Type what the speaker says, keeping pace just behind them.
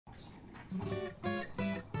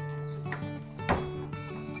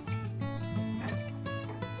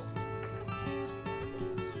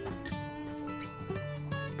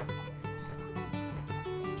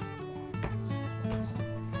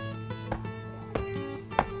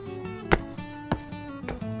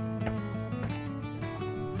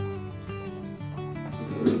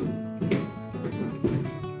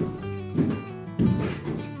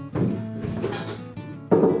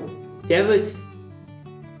Servus.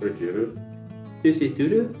 Regere. Das ist du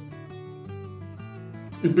da?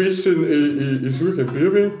 Ich suche einen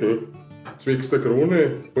Bierwinkel. Zwecks der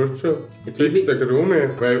Krone, weißt du schon? Zwecks der Krone,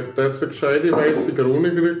 weil dass du eine gescheite weiße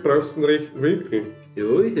Krone kriegst, brauchst du einen rechten Winkel. Ja,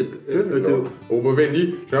 also... Aber wenn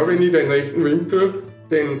ich den rechten Winkel,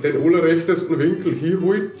 den allerrechtesten Winkel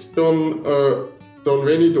hinhalte, dann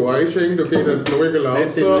wenn ich da einschenke, da geht ein Nägel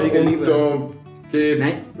raus und da geht...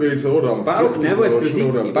 Nein. Wieso, da am Bauch? Nein, weißt du, was ich...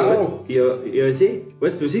 Oder am Bauch? Ja, seh.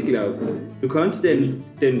 Weißt du, was ich glaube? Du kannst den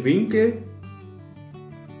Winkel...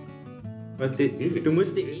 Warte, du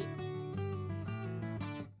musst die...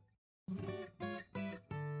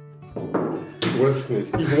 Ich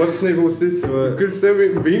weiß nicht, was das ist. Du kannst ja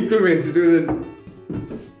mit dem Winkel, wenn sie den...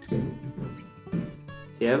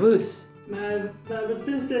 Servus. Nein, was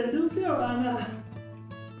bist denn du für einer?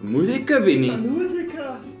 Musiker bin ich. Ein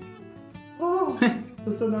Musiker? Oh,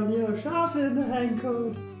 hast du noch nie ein Schaf in der Hand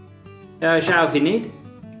gehabt? Ja, Schafe nicht,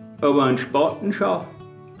 aber einen Spaten schon.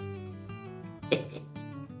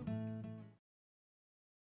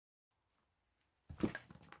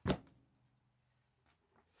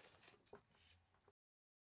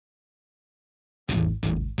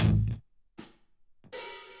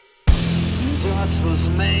 Doats was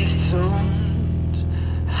megts und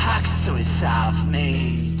haxts is auf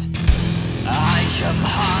neid. Eicham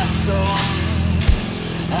Hass und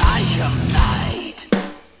eicham neid.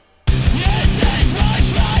 Es ist mir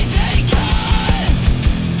scheißegal.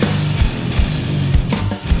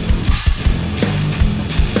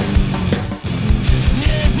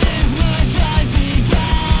 Es ist mir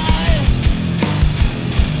scheißegal.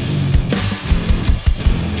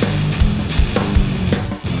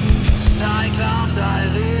 Dein Glauben, deine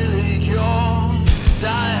Religion,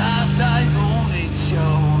 dein Hass, deine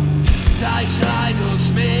Munition, dein Schrei durchs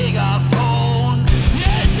Megafon.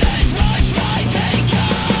 Es ist mir scheißegal.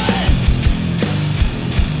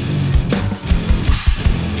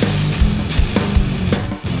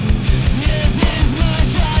 Es ist mir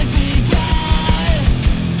scheißegal.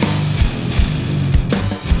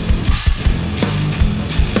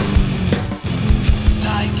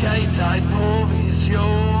 Dein Geld, dein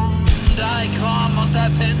Provision, dein Kram und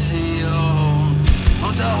dein Pension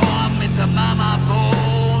und der Horn mit der Mama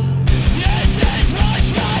wohnt. Es ist mir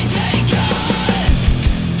scheißegal.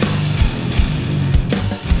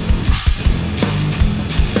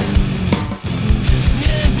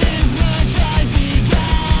 Es ist mir scheißegal.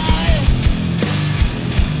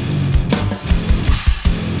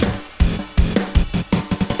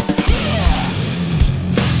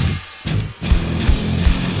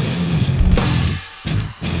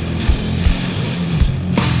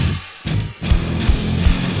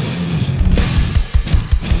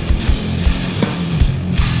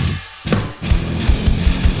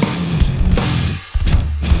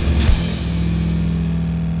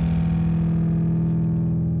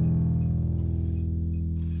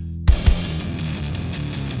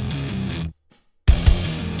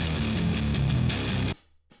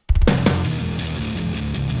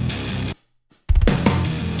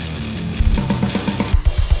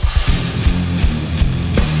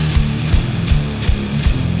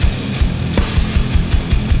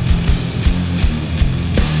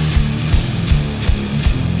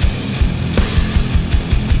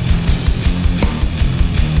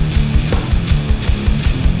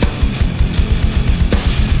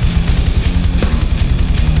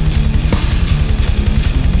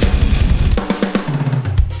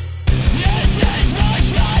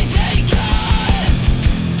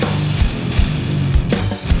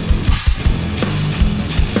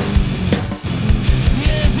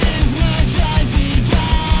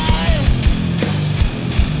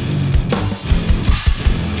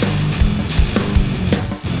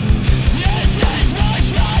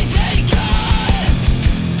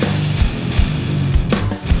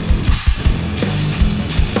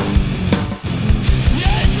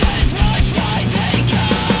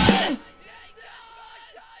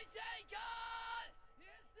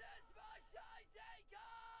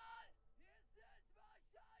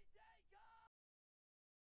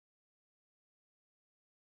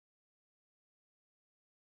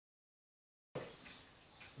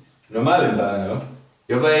 Normal im Bahn, ja?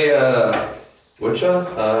 Ja, weil, warte schon,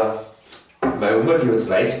 meine Oma, die hat das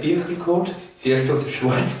Weißbierchen gehabt. Erst hat sie das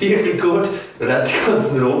Schwarzbierchen gehabt, dann hat die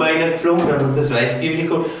ganzen Rom reingeflogen, dann hat sie das Weißbierchen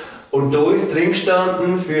gehabt. Und da ist drin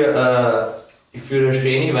gestanden, für eine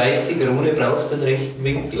schöne weiße Krone brauchst du einen rechten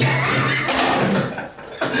Winkel.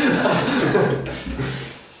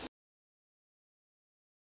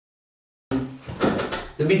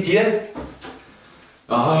 Und mit dir?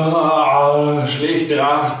 Ah, schlecht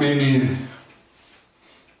drauf bin ich.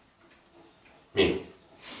 Nee.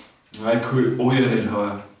 Weil ich kein Öl nicht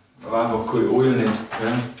habe. Aber einfach kein Öl nicht.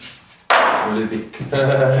 Ja. Alle weg.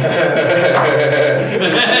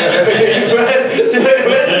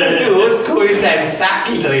 Du hast Kohl in deinem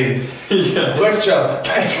Sackel drin. Ja. Warte schon.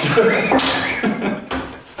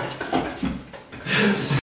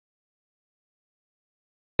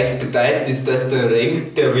 Bedeutet ist, dass der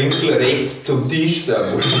Winkel rechts zum Tisch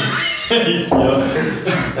sein muss. Ja.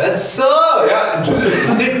 Ach so, ja,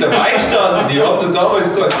 nicht dabei gestanden. Die hatten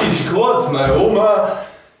damals keinen Tisch gehabt. Meine Oma,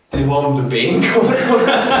 die haben den Ben gehabt.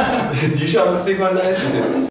 Die schauen sich mal leisten.